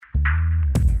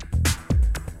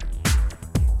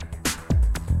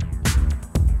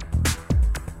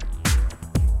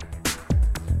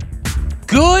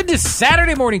Good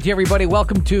Saturday morning to everybody.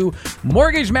 Welcome to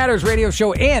Mortgage Matters Radio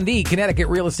Show and the Connecticut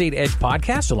Real Estate Edge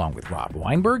podcast, along with Rob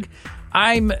Weinberg.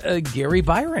 I'm Gary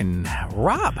Byron.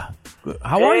 Rob,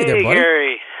 how are you there, buddy? Hey,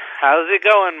 Gary. How's it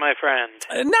going, my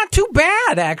friend? Not too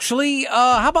bad, actually.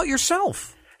 How about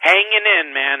yourself? Hanging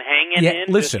in, man. Hanging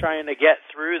in. Listen, just trying to get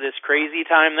through this crazy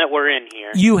time that we're in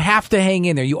here. You have to hang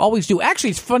in there. You always do. Actually,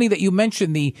 it's funny that you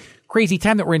mentioned the crazy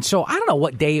time that we're in. So I don't know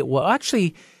what day it was. Actually,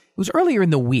 it was earlier in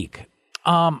the week.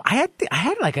 I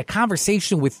had like a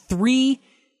conversation with 3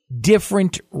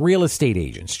 different real estate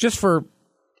agents, just for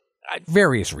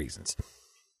various reasons.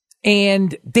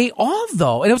 And they all,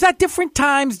 though, and it was at different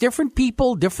times, different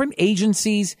people, different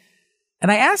agencies. And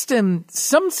I asked them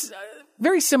some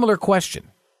very similar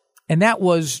question. And that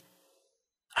was,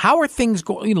 how are things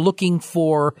going, looking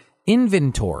for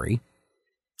inventory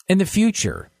in the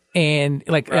future? And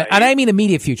and I mean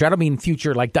immediate future. I don't mean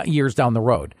future like years down the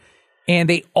road. And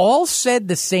they all said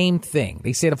the same thing.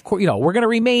 They said, of course, we're going to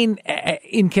remain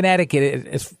in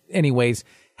Connecticut, anyways,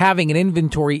 having an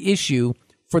inventory issue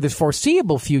for the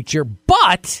foreseeable future.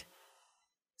 But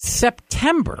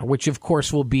September, which of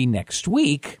course will be next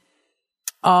week,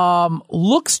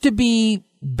 looks to be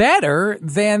better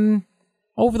than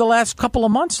over the last couple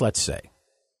of months, let's say.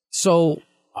 So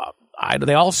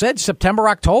they all said September,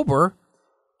 October.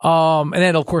 And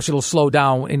then, of course, it'll slow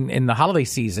down in the holiday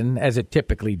season, as it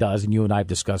typically does, and you and I have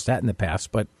discussed that in the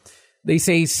past. But they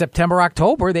say September,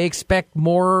 October, they expect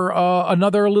more,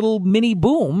 another little mini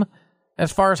boom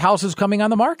as far as houses coming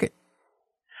on the market.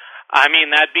 I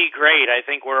mean, that'd be great. I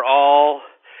think we're all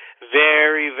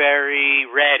very, very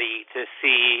ready to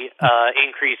see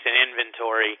increase in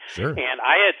inventory. Sure. And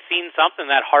I had seen something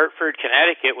that Hartford,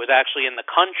 Connecticut was actually in the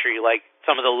country, like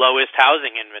some of the lowest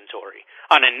housing inventory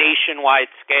on a nationwide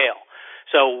scale.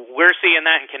 So we're seeing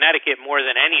that in Connecticut more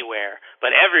than anywhere,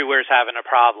 but everywhere's having a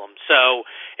problem. So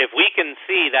if we can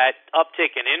see that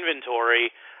uptick in inventory,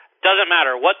 doesn't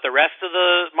matter what the rest of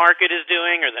the market is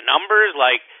doing or the numbers,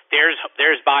 like there's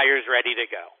buyers ready to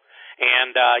go.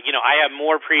 And, I have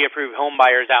more pre-approved home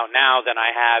buyers out now than I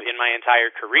have in my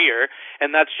entire career, and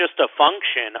that's just a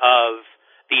function of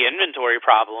the inventory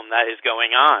problem that is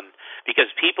going on, because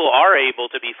people are able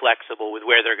to be flexible with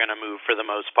where they're going to move for the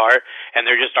most part, and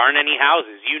there just aren't any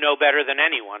houses. You know better than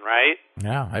anyone, right?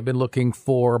 Yeah, I've been looking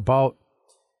for about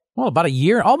a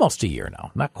year, almost a year now.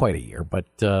 Not quite a year, but,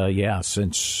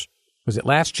 since... Was it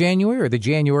last January or the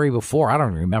January before? I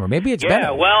don't remember. Maybe it's been.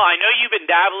 Yeah, well, I know you've been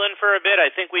dabbling for a bit. I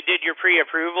think we did your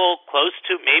pre-approval close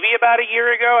to maybe about a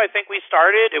year ago. I think we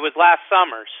started. It was last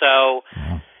summer. So,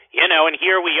 and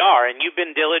here we are. And you've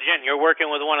been diligent. You're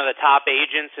working with one of the top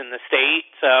agents in the state.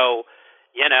 So,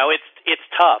 it's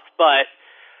tough. But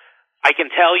I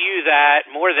can tell you that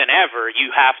more than ever,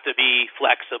 you have to be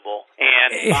flexible.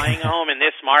 And buying a home in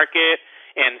this market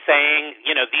and saying,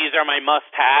 these are my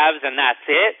must-haves and that's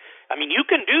it. I mean, you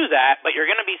can do that, but you're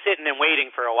going to be sitting and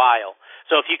waiting for a while.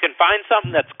 So if you can find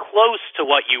something that's close to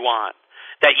what you want,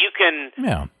 that you can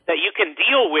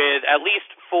deal with, at least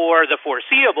for the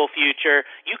foreseeable future,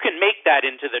 you can make that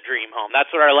into the dream home.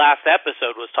 That's what our last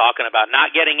episode was talking about,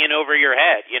 not getting in over your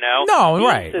head, No,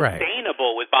 right, Being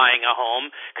sustainable with buying a home,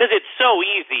 because it's so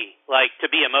easy, to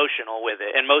be emotional with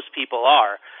it, and most people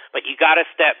are. But you got to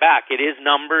step back. It is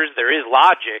numbers. There is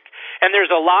logic. And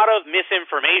there's a lot of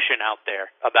misinformation out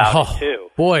there about it, too.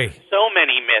 Boy. So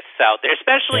many myths out there,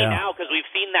 especially now because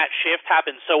we've seen that shift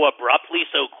happen so abruptly,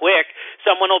 so quick.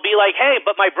 Someone will be like, hey,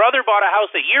 but my brother bought a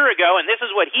house a year ago, and this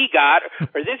is what he got,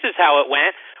 or this is how it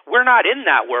went. We're not in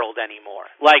that world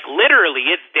anymore. Literally,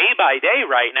 it's day by day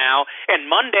right now, and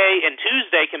Monday and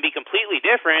Tuesday can be completely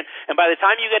different, and by the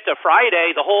time you get to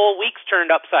Friday, the whole week's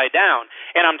turned upside down.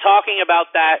 And I'm talking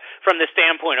about that from the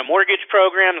standpoint of mortgage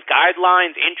programs,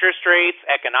 guidelines, interest rates,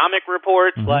 economic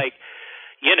reports,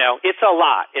 it's a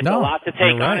lot. It's a lot to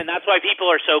take on, and that's why people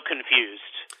are so confused.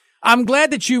 I'm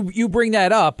glad that you bring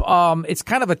that up. It's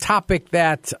kind of a topic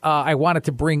that I wanted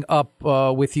to bring up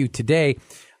with you today.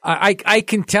 I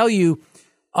can tell you,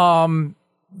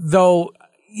 though,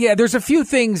 there's a few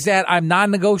things that I'm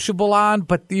non-negotiable on,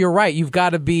 but you're right. You've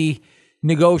got to be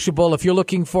negotiable. If you're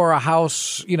looking for a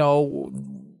house,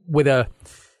 with a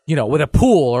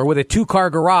pool or with a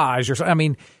 2-car garage or something, I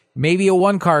mean, maybe a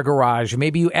 1-car garage,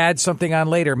 maybe you add something on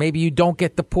later. Maybe you don't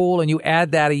get the pool and you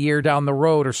add that a year down the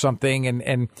road or something.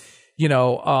 And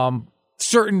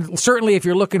certainly if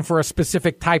you're looking for a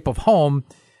specific type of home,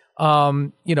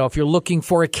 if you're looking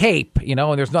for a cape,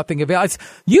 and there's nothing available. It's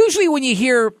usually when you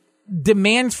hear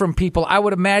demands from people, I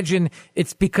would imagine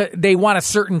it's because they want a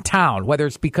certain town, whether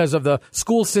it's because of the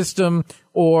school system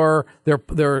or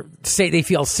they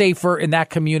feel safer in that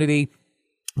community.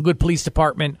 good police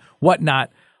department,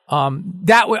 whatnot.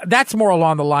 That's more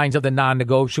along the lines of the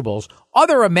non-negotiables.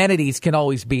 Other amenities can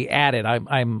always be added.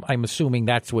 I'm assuming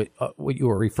that's what you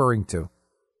were referring to.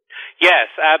 Yes,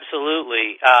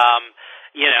 absolutely.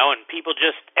 And people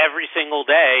just every single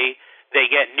day they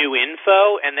get new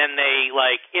info, and then they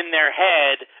in their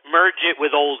head merge it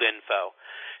with old info.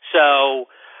 So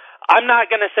I'm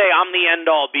not going to say I'm the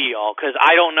end-all, be-all, because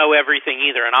I don't know everything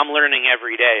either, and I'm learning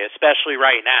every day, especially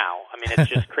right now. I mean,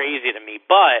 it's just crazy to me.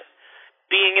 But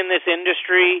being in this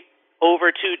industry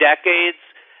over 2 decades,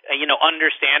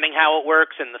 understanding how it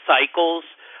works and the cycles,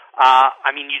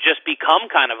 you just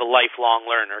become kind of a lifelong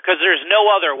learner, because there's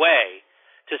no other way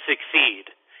to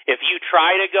succeed. If you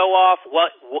try to go off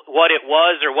what it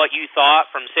was or what you thought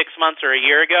from 6 months or a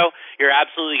year ago, you're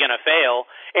absolutely going to fail.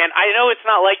 And I know it's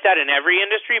not like that in every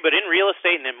industry, but in real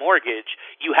estate and in mortgage,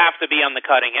 you have to be on the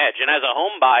cutting edge. And as a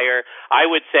home buyer, I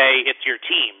would say it's your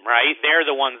team, right? They're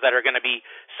the ones that are going to be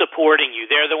supporting you.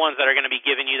 They're the ones that are going to be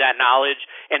giving you that knowledge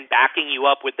and backing you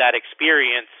up with that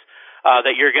experience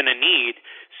that you're going to need.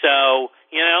 So,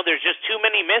 there's just too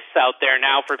many myths out there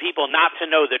now for people not to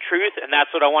know the truth, and that's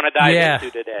what I want to dive into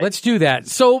today. Let's do that.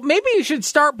 So maybe you should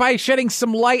start by shedding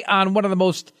some light on one of the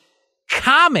most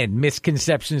common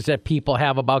misconceptions that people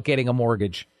have about getting a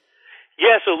mortgage.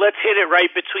 Yeah, so let's hit it right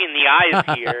between the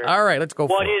eyes here. All right, let's go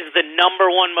for it. What is the number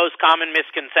one most common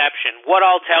misconception? What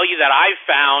I'll tell you that I've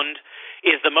found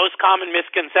is the most common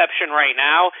misconception right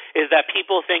now is that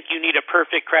people think you need a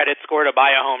perfect credit score to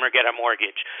buy a home or get a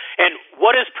mortgage. And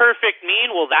what does perfect mean?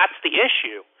 Well, that's the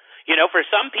issue. For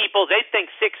some people, they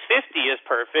think 650 is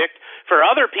perfect. For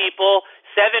other people,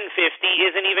 750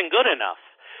 isn't even good enough.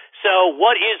 So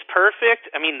what is perfect?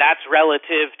 That's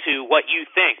relative to what you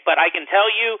think. But I can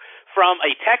tell you from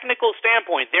a technical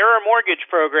standpoint, there are mortgage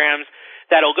programs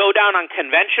that'll go down on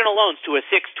conventional loans to a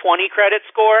 620 credit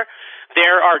score.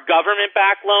 There are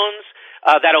government-backed loans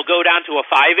that'll go down to a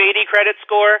 580 credit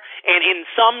score. And in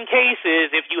some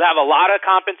cases, if you have a lot of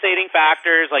compensating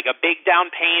factors like a big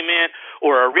down payment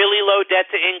or a really low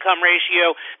debt-to-income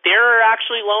ratio, there are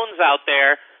actually loans out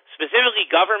there,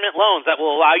 specifically government loans, that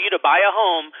will allow you to buy a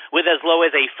home with as low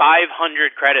as a 500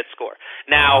 credit score.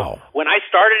 Now, when I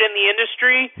started in the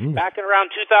industry back in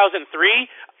around 2003,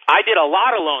 I did a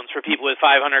lot of loans for people with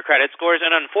 500 credit scores,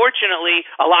 and unfortunately,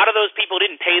 a lot of those people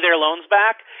didn't pay their loans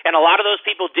back, and a lot of those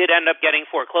people did end up getting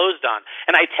foreclosed on.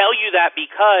 And I tell you that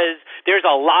because there's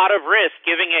a lot of risk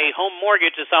giving a home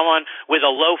mortgage to someone with a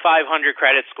low 500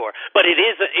 credit score. But it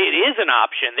is an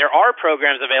option. There are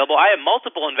programs available. I have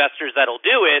multiple investors that'll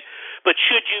do it, but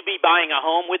should you be buying a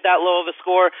home with that low of a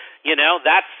score?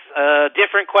 That's a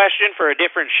different question for a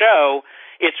different show.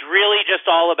 It's really just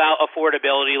all about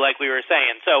affordability, like we were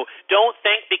saying. So don't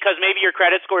think because maybe your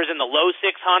credit score is in the low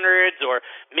 600s or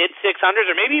mid 600s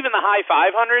or maybe even the high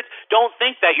 500s, don't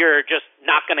think that you're just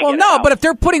not going to get it. Well, no, but if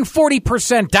they're putting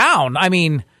 40% down,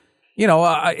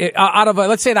 out of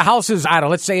let's say the house is,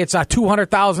 let's say it's a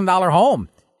 $200,000 home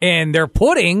and they're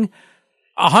putting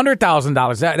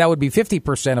 $100,000. That would be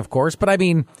 50%, of course. But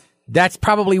that's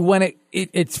probably when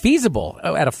it's feasible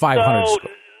at a 500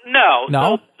 score. No.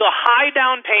 So the high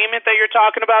down payment that you're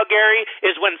talking about, Gary,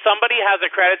 is when somebody has a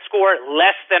credit score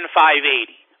less than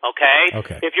 580.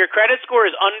 Okay? If your credit score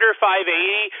is under 580,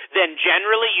 then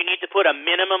generally you need to put a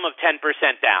minimum of 10%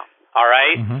 down. All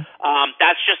right?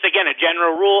 That's just, again, a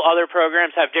general rule. Other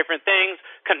programs have different things.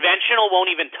 Conventional won't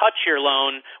even touch your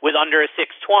loan with under a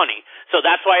 620. So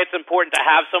that's why it's important to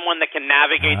have someone that can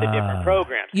navigate the different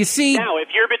programs. You see, now,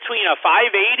 if you're between a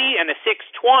 580 and a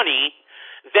 620,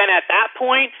 then at that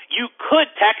point, you could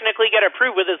technically get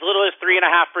approved with as little as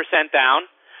 3.5% down.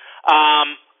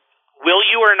 Will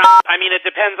you or not? It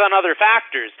depends on other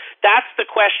factors. That's the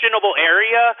questionable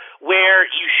area where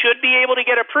you should be able to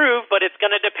get approved, but it's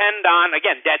going to depend on,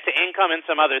 again, debt to income and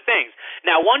some other things.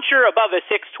 Now, once you're above a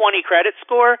 620 credit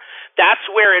score, that's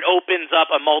where it opens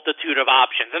up a multitude of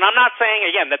options. And I'm not saying,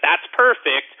 again, that that's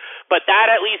perfect, but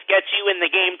that at least gets you in the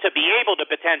game to be able to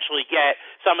potentially get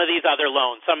some of these other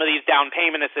loans, some of these down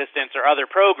payment assistance or other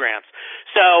programs.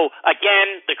 So,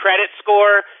 again, the credit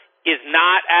score is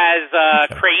not as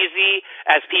crazy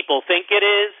as people think it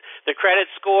is. The credit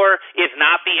score is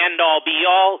not the end-all,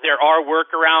 be-all. There are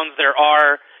workarounds. There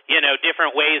are,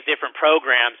 different ways, different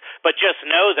programs. But just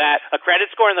know that a credit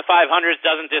score in the 500s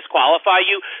doesn't disqualify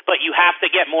you, but you have to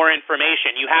get more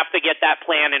information. You have to get that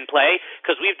plan in play,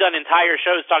 because we've done entire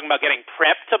shows talking about getting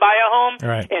prepped to buy a home.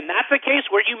 Right. And that's a case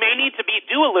where you may need to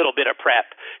do a little bit of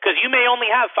prep, because you may only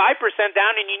have 5%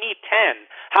 down and you need 10.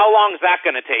 How long is that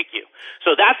going to take you?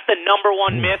 So that's the number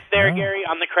one myth there, Gary,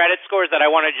 on the credit scores that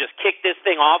I want to just kick this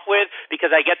thing off with,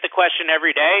 because I get the question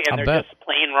every day, and they're just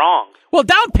plain wrong. Well,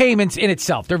 down payments in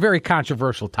itself, they're very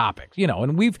controversial topics,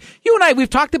 and we've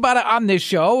talked about it on this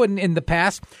show and in the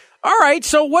past. All right,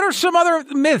 so what are some other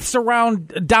myths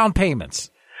around down payments?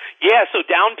 Yeah, so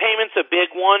down payment's a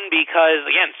big one because,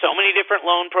 again, so many different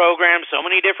loan programs, so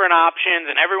many different options,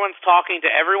 and everyone's talking to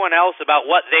everyone else about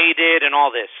what they did and all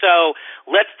this. So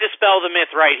let's dispel the myth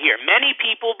right here. Many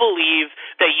people believe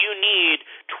that you need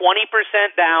 20%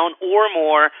 down or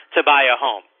more to buy a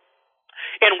home.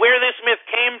 And where this myth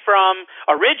came from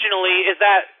originally is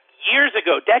that years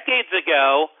ago, decades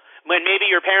ago, when maybe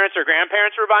your parents or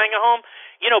grandparents were buying a home,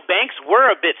 banks were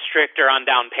a bit stricter on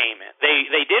down payment.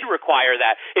 They did require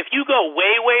that. If you go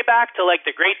way, way back to like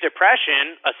the Great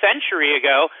Depression a century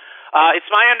ago, it's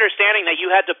my understanding that you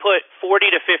had to put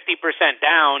 40 to 50%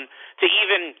 down to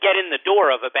even get in the door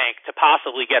of a bank to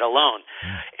possibly get a loan.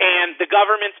 And the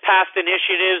government's passed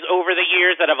initiatives over the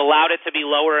years that have allowed it to be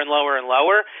lower and lower and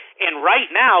lower. And right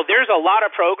now, there's a lot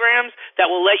of programs that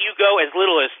will let you go as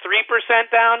little as 3%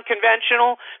 down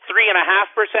conventional, 3.5%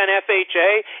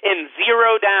 FHA, and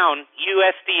 0 down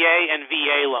USDA and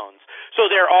VA loans. So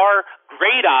there are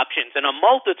great options and a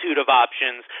multitude of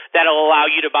options that will allow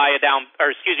you to buy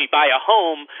a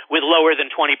home with lower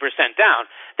than 20% down.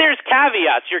 There's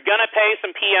caveats. You're going to pay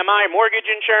some PMI mortgage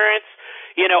insurance.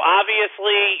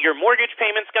 Obviously, your mortgage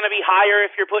payment's going to be higher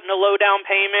if you're putting a low down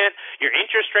payment. Your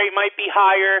interest rate might be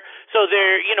higher. So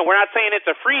we're not saying it's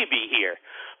a freebie here.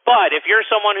 But if you're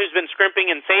someone who's been scrimping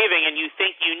and saving and you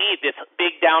think you need this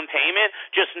big down payment,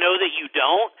 just know that you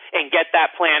don't and get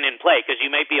that plan in play, because you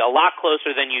might be a lot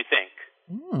closer than you think.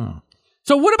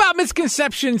 So what about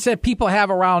misconceptions that people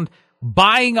have around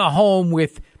buying a home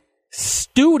with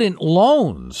student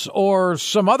loans or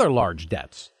some other large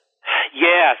debts?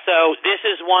 Yeah, so this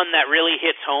is one that really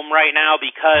hits home right now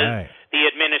because the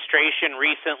administration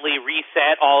recently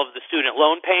reset all of the student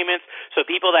loan payments. So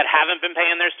people that haven't been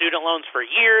paying their student loans for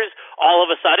years, all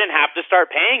of a sudden have to start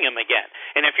paying them again.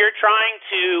 And if you're trying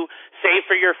to save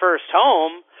for your first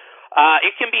home,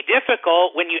 it can be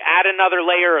difficult when you add another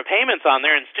layer of payments on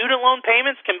there. And student loan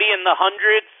payments can be in the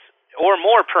hundreds or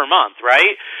more per month,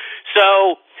 right?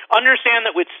 So understand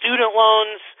that with student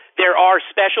loans, there are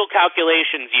special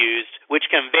calculations used, which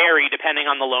can vary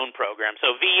depending on the loan program.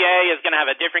 So VA is going to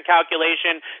have a different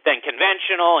calculation than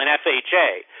conventional and FHA.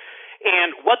 And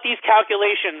what these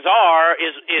calculations are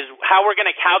is how we're going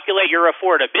to calculate your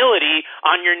affordability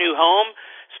on your new home,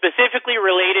 specifically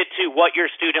related to what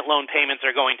your student loan payments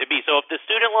are going to be. So if the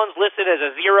student loan's listed as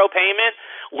a 0 payment,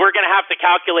 we're going to have to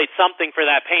calculate something for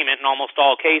that payment in almost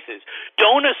all cases.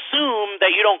 Don't assume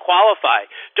that you don't qualify.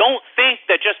 Don't think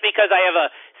that just because I have a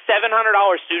 $700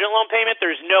 student loan payment,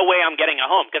 there's no way I'm getting a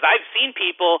home, because I've seen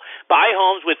people buy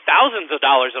homes with thousands of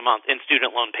dollars a month in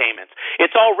student loan payments.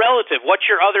 It's all relative. What's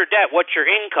your other debt? What's your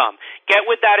income? Get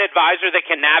with that advisor that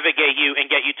can navigate you and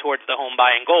get you towards the home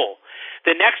buying goal.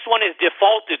 The next one is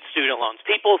defaulted student loans.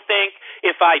 People think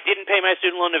if I didn't pay my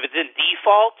student loan, if it's in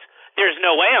default, there's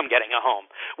no way I'm getting a home.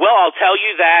 Well, I'll tell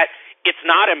you that it's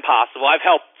not impossible. I've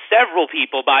helped several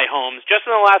people buy homes just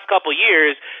in the last couple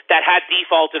years that had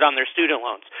defaulted on their student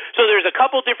loans. So there's a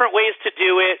couple different ways to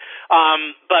do it,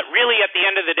 but really at the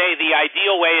end of the day, the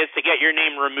ideal way is to get your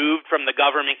name removed from the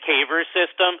government CAVER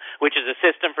system, which is a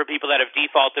system for people that have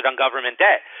defaulted on government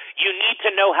debt. You need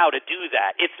to know how to do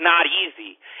that. It's not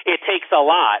easy. It takes a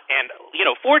lot. And,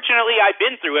 fortunately I've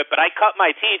been through it, but I cut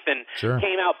my teeth and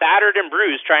came out battered and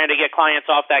bruised trying to get clients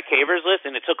off that CAVERS list,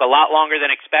 and it took a lot longer than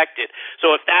expected.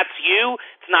 So if that's you,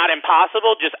 it's not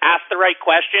impossible. Just ask the right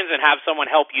questions and have someone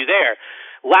help you there.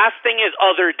 Last thing is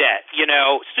other debt.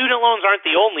 Student loans aren't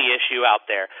the only issue out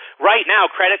there. Right now,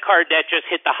 credit card debt just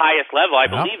hit the highest level, I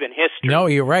believe, in history. No,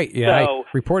 you're right. Yeah, so,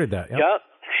 I reported that. Yep.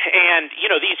 And,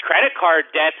 these credit card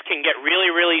debts can get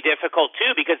really, really difficult,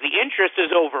 too, because the interest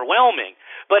is overwhelming.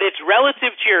 But it's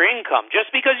relative to your income. Just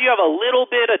because you have a little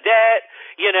bit of debt,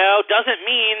 doesn't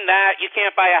mean that you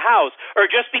can't buy a house. Or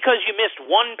just because you missed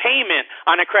one payment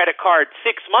on a credit card 6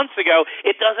 months ago,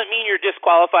 it doesn't mean you're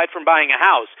disqualified from buying a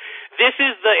house. This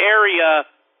is the area,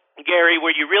 Gary,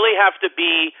 where you really have to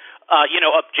be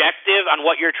objective on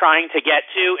what you're trying to get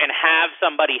to and have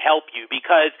somebody help you.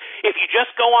 Because if you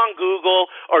just go on Google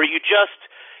or you just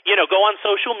go on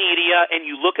social media and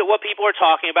you look at what people are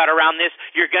talking about around this,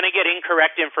 you're going to get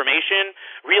incorrect information.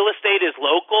 Real estate is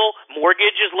local.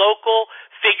 Mortgage is local.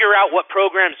 Figure out what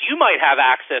programs you might have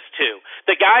access to.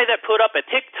 The guy that put up a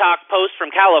TikTok post from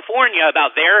California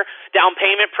about their down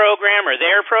payment program or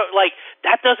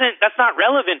that's not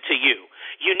relevant to you.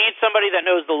 You need somebody that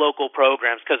knows the local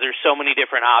programs because there's so many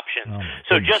different options.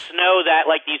 So just know that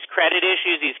these credit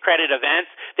issues, these credit events,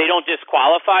 they don't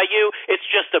disqualify you. It's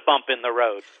just a bump in the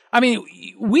road. I mean,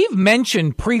 we've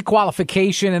mentioned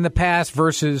pre-qualification in the past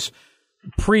versus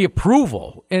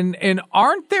pre-approval. And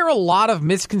aren't there a lot of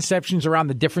misconceptions around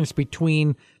the difference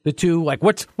between the two? Like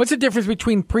what's the difference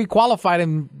between pre-qualified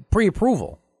and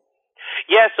pre-approval?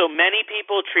 Yeah, so many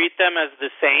people treat them as the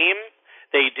same.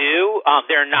 They do.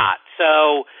 They're not.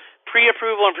 So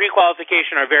pre-approval and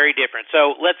pre-qualification are very different.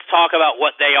 So let's talk about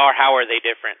what they are. How are they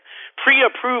different?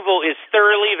 Pre-approval is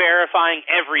thoroughly verifying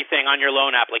everything on your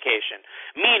loan application,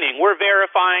 meaning we're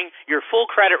verifying your full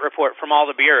credit report from all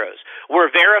the bureaus.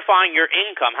 We're verifying your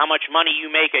income, how much money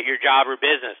you make at your job or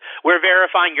business. We're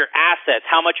verifying your assets,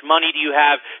 how much money do you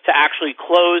have to actually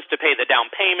close, to pay the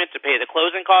down payment, to pay the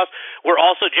closing costs. We're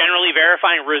also generally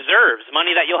verifying reserves,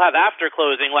 money that you'll have after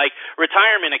closing, like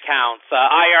retirement accounts,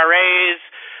 IRAs,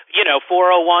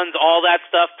 401s, all that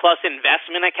stuff, plus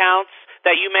investment accounts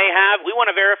that you may have. We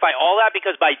want to verify all that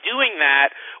because by doing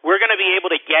that, we're going to be able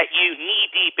to get you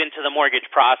knee-deep into the mortgage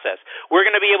process. We're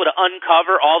going to be able to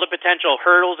uncover all the potential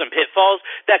hurdles and pitfalls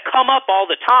that come up all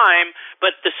the time,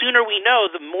 but the sooner we know,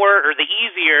 the more or the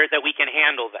easier that we can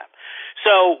handle them.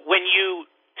 So when you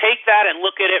take that and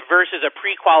look at it versus a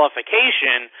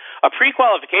pre-qualification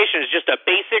is just a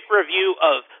basic review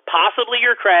of possibly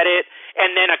your credit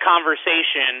and then a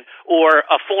conversation or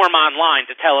a form online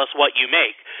to tell us what you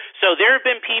make. So there have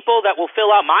been people that will fill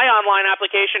out my online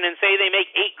application and say they make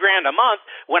 $8,000 a month.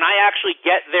 When I actually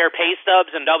get their pay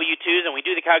stubs and W-2s and we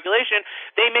do the calculation,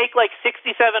 they make like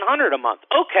 $6,700 a month.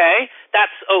 Okay,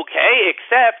 that's okay,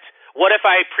 except what if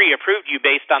I pre-approved you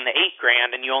based on the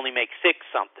 $8,000 and you only make $6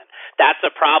 something? That's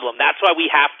a problem. That's why we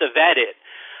have to vet it.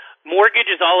 Mortgage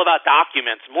is all about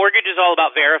documents. Mortgage is all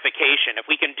about verification. If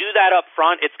we can do that up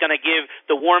front, it's going to give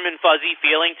the warm and fuzzy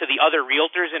feeling to the other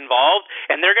realtors involved,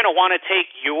 and they're going to want to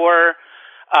take your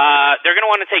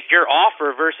offer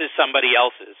versus somebody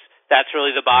else's. That's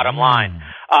really the bottom line.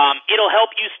 It'll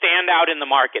help you stand out in the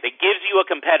market. It gives you a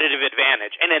competitive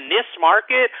advantage. And in this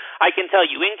market, I can tell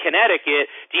you in Connecticut,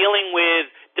 dealing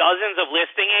with dozens of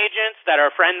listing agents that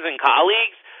are friends and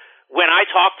colleagues, when I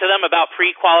talk to them about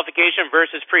pre-qualification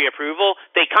versus pre-approval,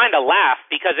 they kind of laugh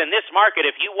because in this market,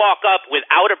 if you walk up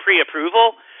without a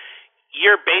pre-approval,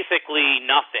 you're basically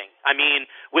nothing. I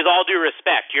mean, with all due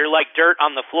respect, you're like dirt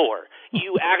on the floor.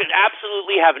 You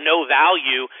absolutely have no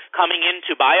value coming in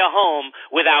to buy a home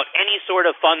without any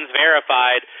sort of funds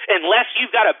verified. Unless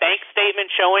you've got a bank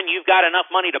statement showing you've got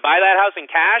enough money to buy that house in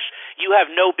cash, you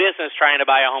have no business trying to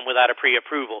buy a home without a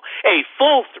pre-approval. A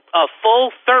full,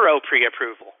 thorough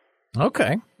pre-approval.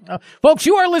 Okay. Folks,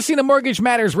 you are listening to Mortgage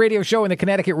Matters radio show and the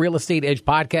Connecticut Real Estate Edge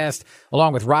podcast,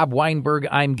 along with Rob Weinberg.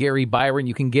 I'm Gary Byron.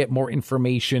 You can get more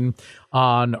information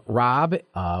on Rob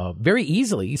very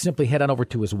easily. You simply head on over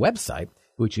to his website,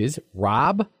 which is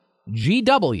robgw.com.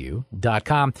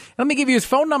 Let me give you his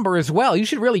phone number as well. You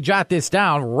should really jot this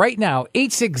down right now,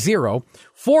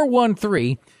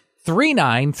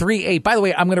 860-413-3938. By the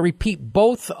way, I'm going to repeat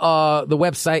both the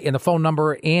website and the phone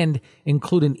number and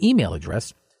include an email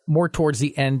address more towards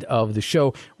the end of the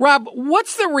show. Rob,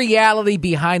 what's the reality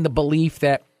behind the belief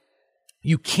that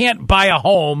you can't buy a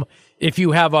home if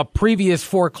you have a previous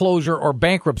foreclosure or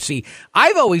bankruptcy?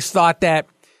 I've always thought that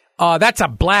that's a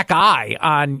black eye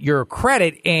on your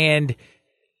credit, and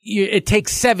it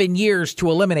takes 7 years to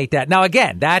eliminate that. Now,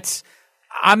 again, I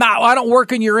don't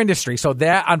work in your industry, so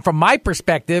from my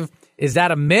perspective, is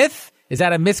that a myth? Is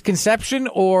that a misconception,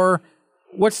 or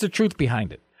what's the truth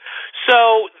behind it?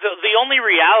 So the only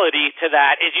reality to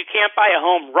that is you can't buy a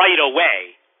home right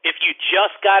away. If you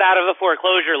just got out of a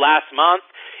foreclosure last month,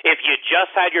 if you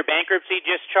just had your bankruptcy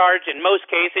discharged, in most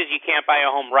cases you can't buy a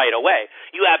home right away.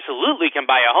 You absolutely can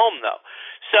buy a home, though.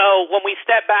 So when we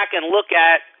step back and look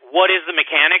at what is the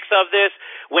mechanics of this,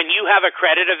 when you have a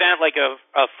credit event like a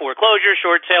foreclosure,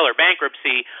 short sale, or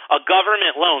bankruptcy, a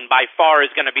government loan by far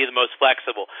is going to be the most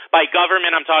flexible. By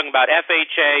government, I'm talking about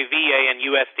FHA, VA, and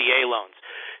USDA loans.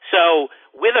 So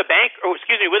with a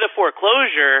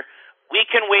foreclosure, we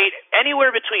can wait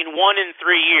anywhere between 1 and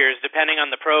 3 years, depending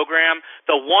on the program.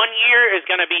 The 1 year is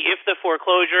going to be if the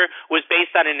foreclosure was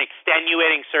based on an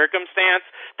extenuating circumstance.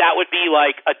 That would be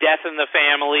like a death in the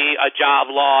family, a job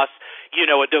loss,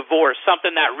 a divorce,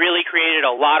 something that really created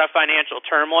a lot of financial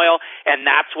turmoil, and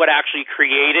that's what actually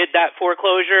created that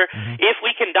foreclosure. Mm-hmm. If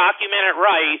we can document it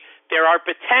right, there are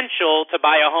potential to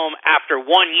buy a home after 1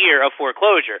 year of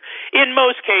foreclosure. In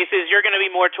most cases, you're going to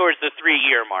be more towards the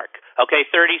 3-year mark, 36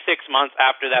 months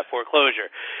after that foreclosure.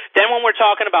 Then when we're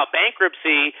talking about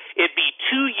bankruptcy, it'd be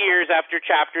 2 years after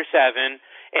Chapter 7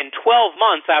 and 12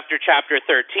 months after Chapter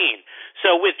 13.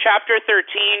 So with Chapter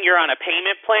 13, you're on a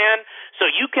payment plan, so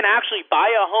you can actually buy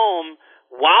a home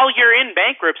while you're in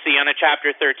bankruptcy on a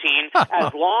Chapter 13,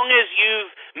 as long as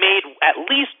you've made at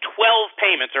least 12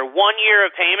 payments or 1 year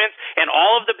of payments, and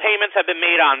all of the payments have been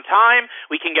made on time.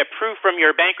 We can get proof from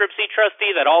your bankruptcy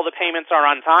trustee that all the payments are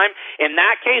on time. In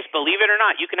that case, believe it or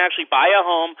not, you can actually buy a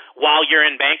home while you're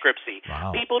in bankruptcy.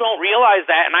 Wow. People don't realize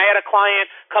that, and I had a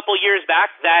client a couple years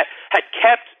back that had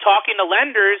kept talking to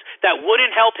lenders that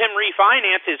wouldn't help him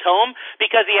refinance his home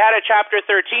because he had a Chapter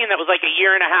 13 that was like a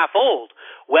year and a half old.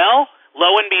 Well, lo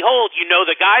and behold,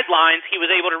 the guidelines, he was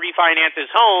able to refinance his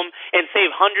home and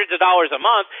save hundreds of dollars a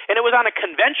month, and it was on a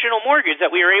conventional mortgage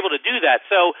that we were able to do that.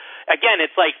 So, again,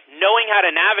 it's like knowing how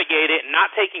to navigate it and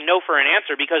not taking no for an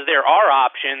answer, because there are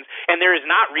options, and there is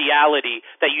not reality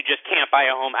that you just can't buy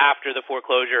a home after the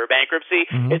foreclosure or bankruptcy.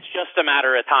 Mm-hmm. It's just a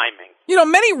matter of timing.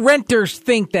 Many renters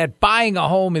think that buying a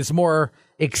home is more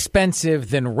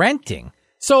expensive than renting.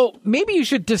 So maybe you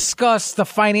should discuss the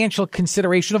financial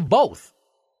consideration of both.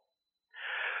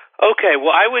 Okay, well,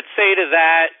 I would say to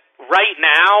that, right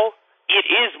now, it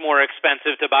is more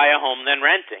expensive to buy a home than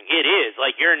renting. It is.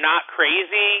 Like, you're not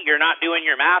crazy. You're not doing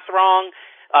your math wrong.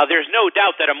 There's no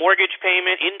doubt that a mortgage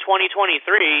payment in 2023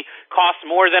 costs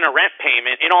more than a rent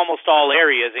payment in almost all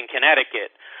areas in Connecticut.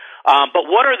 But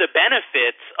what are the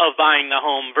benefits of buying the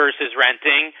home versus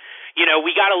renting?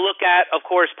 We got to look at, of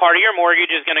course, part of your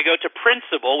mortgage is going to go to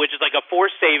principal, which is like a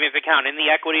forced savings account in the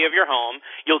equity of your home.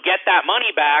 You'll get that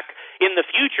money back in the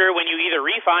future when you either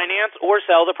refinance or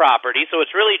sell the property. So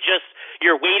it's really just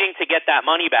you're waiting to get that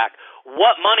money back.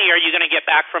 What money are you going to get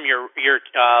back from your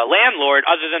landlord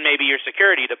other than maybe your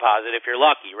security deposit if you're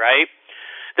lucky, right?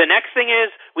 The next thing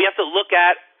is we have to look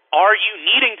at, are you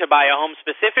needing to buy a home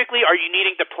specifically? Are you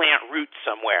needing to plant roots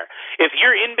somewhere? If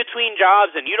you're in between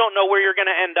jobs and you don't know where you're going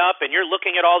to end up and you're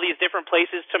looking at all these different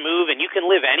places to move and you can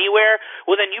live anywhere,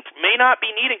 well, then you may not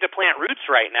be needing to plant roots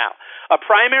right now. A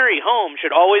primary home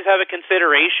should always have a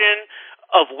consideration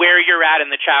of where you're at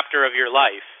in the chapter of your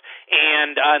life.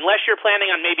 And unless you're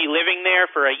planning on maybe living there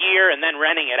for a year and then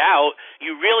renting it out,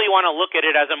 you really want to look at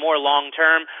it as a more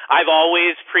long-term. I've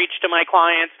always preached to my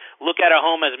clients, look at a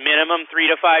home as minimum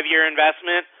 3 to 5 year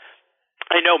investment.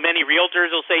 I know many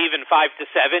realtors will say even 5 to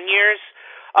 7 years.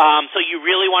 So you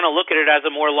really want to look at it as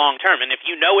a more long-term. And if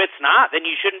you know it's not, then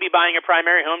you shouldn't be buying a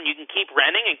primary home. You can keep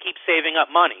renting and keep saving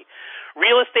up money.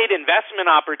 Real estate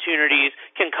investment opportunities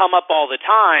can come up all the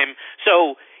time.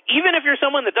 So even if you're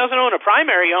someone that doesn't own a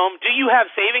primary home, do you have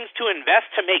savings to invest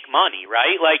to make money,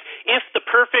 right? Like, if the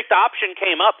perfect option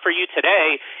came up for you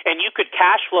today and you could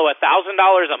cash flow $1,000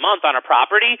 a month on a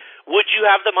property, would you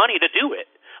have the money to do it?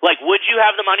 Like, would you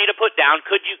have the money to put down?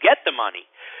 Could you get the money?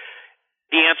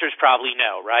 The answer is probably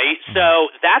no, right?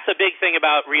 So that's a big thing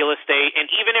about real estate.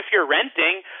 And even if you're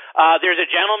renting, there's a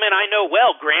gentleman I know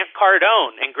well, Grant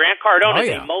Cardone. And Grant Cardone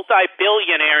is a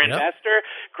multi-billionaire investor.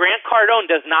 Grant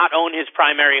Cardone does not own his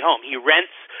primary home. He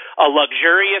rents a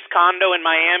luxurious condo in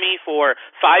Miami for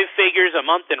 5 figures a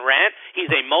month in rent. He's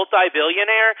a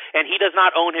multi-billionaire, and he does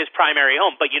not own his primary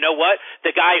home. But you know what?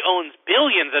 The guy owns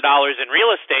billions of dollars in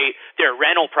real estate. They're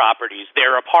rental properties,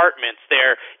 they're apartments,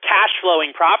 they're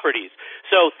cash-flowing properties.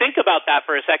 So think about that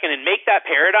for a second and make that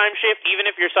paradigm shift, even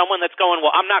if you're someone that's going,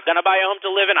 well, I'm not going to buy a home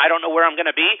to live in. I don't know where I'm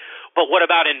going to be. But what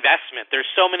about investment? There's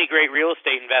so many great real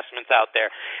estate investments out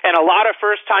there. And a lot of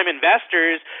first-time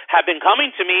investors have been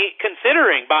coming to me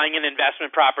considering buying an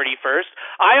investment property first.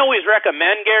 I always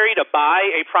recommend, Gary, to buy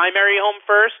a primary home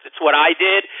first. It's what I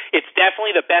did. It's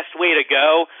definitely the best way to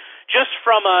go, just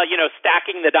from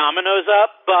stacking the dominoes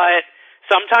up. But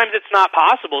sometimes it's not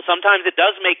possible. Sometimes it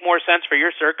does make more sense for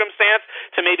your circumstance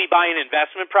to maybe buy an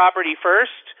investment property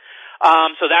first.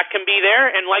 So that can be there.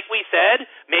 And like we said,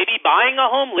 maybe buying a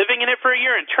home, living in it for a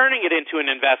year, and turning it into an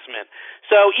investment.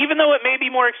 So even though it may be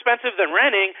more expensive than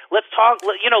renting, let's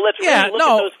really look at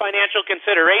those financial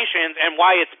considerations and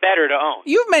why it's better to own.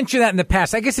 You've mentioned that in the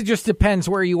past. I guess it just depends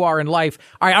where you are in life.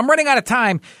 All right, I'm running out of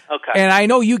time. Okay. And I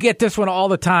know you get this one all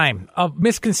the time, of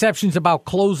misconceptions about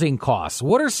closing costs.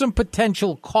 What are some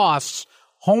potential costs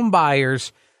home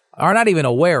buyers are not even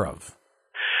aware of?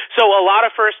 So a lot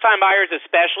of first-time buyers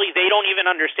especially, they don't even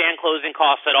understand closing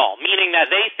costs at all, meaning that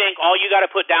they think all you got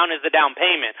to put down is the down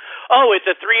payment. Oh, it's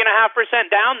a 3.5%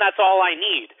 down, that's all I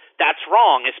need. That's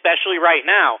wrong, especially right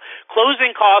now.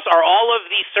 Closing costs are all of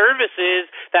these services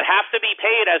that have to be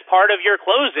paid as part of your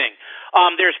closing.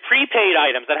 There's prepaid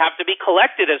items that have to be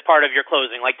collected as part of your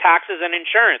closing, like taxes and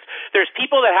insurance. There's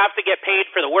people that have to get paid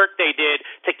for the work they did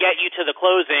to get you to the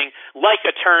closing, like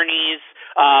attorneys,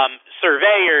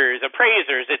 surveyors,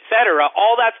 appraisers, etc.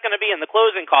 All that's going to be in the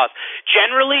closing costs.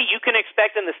 Generally, you can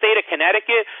expect in the state of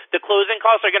Connecticut, the closing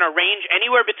costs are going to range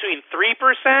anywhere between 3%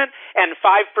 and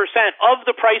 5% of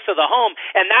the price of the home,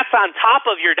 and that's on top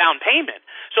of your down payment.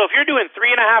 So if you're doing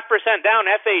 3.5% down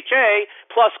FHA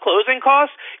plus closing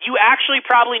costs, you actually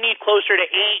probably need closer to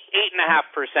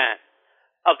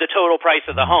 8.5% of the total price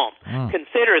of the home.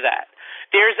 Consider that.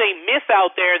 There's a myth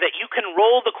out there that you can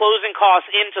roll the closing costs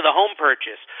into the home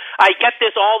purchase. I get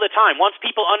this all the time. Once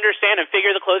people understand and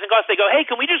figure the closing costs, they go, hey,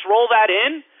 can we just roll that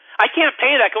in? I can't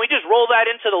pay that. Can we just roll that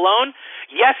into the loan?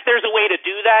 Yes, there's a way to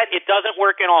do that. It doesn't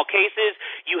work in all cases.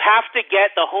 You have to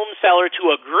get the home seller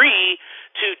to agree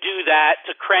to do that,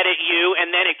 to credit you,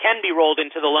 and then it can be rolled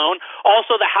into the loan.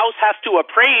 Also, the house has to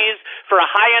appraise for a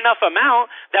high enough amount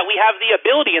that we have the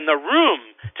ability and the room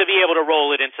to be able to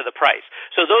roll it into the price.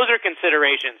 So those are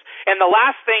considerations. And the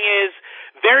last thing is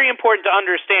very important to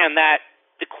understand that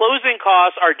the closing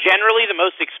costs are generally the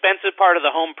most expensive part of the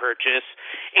home purchase,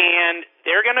 and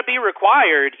they're going to be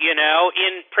required, in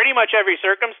pretty much every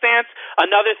circumstance.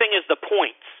 Another thing is the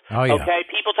points. Oh, yeah. Okay?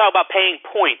 People talk about paying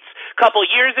points. A couple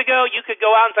years ago, you could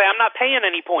go out and say, I'm not paying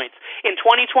any points. In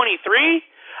 2023,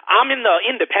 I'm in the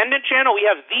independent channel. We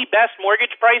have the best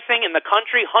mortgage pricing in the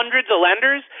country, hundreds of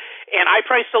lenders, and I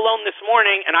priced a loan this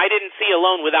morning, and I didn't see a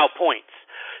loan without points.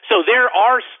 So there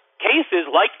are cases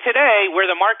like today where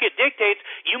the market dictates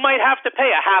you might have to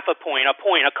pay a half a point, a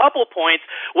couple points.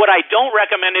 What I don't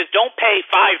recommend is don't pay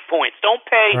 5 points. Don't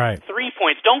pay 3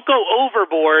 points. Don't go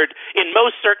overboard. In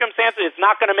most circumstances, it's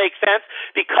not going to make sense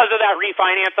because of that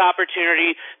refinance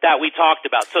opportunity that we talked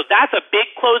about. So that's a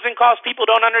big closing cost people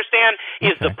don't understand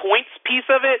is the points piece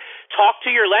of it. Talk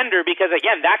to your lender because,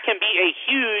 again, that can be a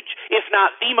huge, if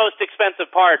not the most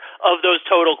expensive part of those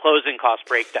total closing cost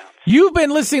breakdowns. You've been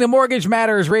listening to Mortgage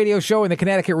Matters Radio Show and the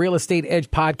Connecticut Real Estate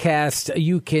Edge podcast.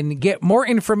 You can get more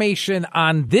information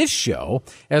on this show,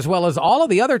 as well as all of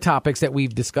the other topics that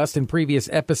we've discussed in previous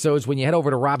episodes when you head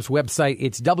over to Rob's website.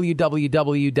 It's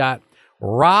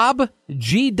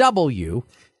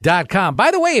www.robgw.com.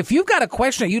 By the way, if you've got a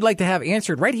question that you'd like to have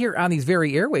answered right here on these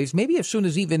very airwaves, maybe as soon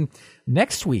as even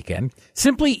next weekend,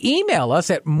 simply email us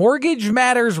at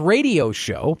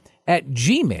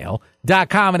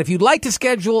mortgagemattersradioshow@gmail.com. And if you'd like to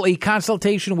schedule a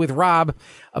consultation with Rob,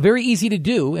 very easy to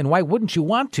do, and why wouldn't you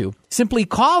want to? Simply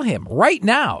call him right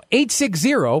now,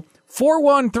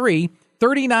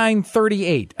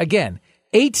 860-413-3938. Again,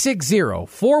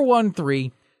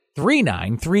 860-413-3938.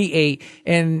 3938.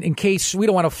 And in case we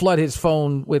don't want to flood his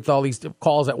phone with all these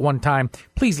calls at one time,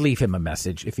 please leave him a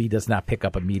message. If he does not pick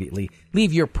up immediately,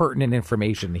 leave your pertinent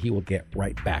information. He will get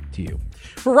right back to you.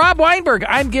 For Rob Weinberg,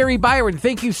 I'm Gary Byron.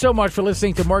 Thank you so much for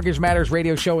listening to Mortgage Matters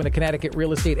Radio Show and the Connecticut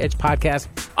Real Estate Edge podcast.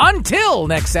 Until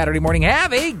next Saturday morning,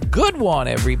 have a good one,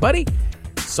 everybody.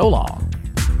 So long.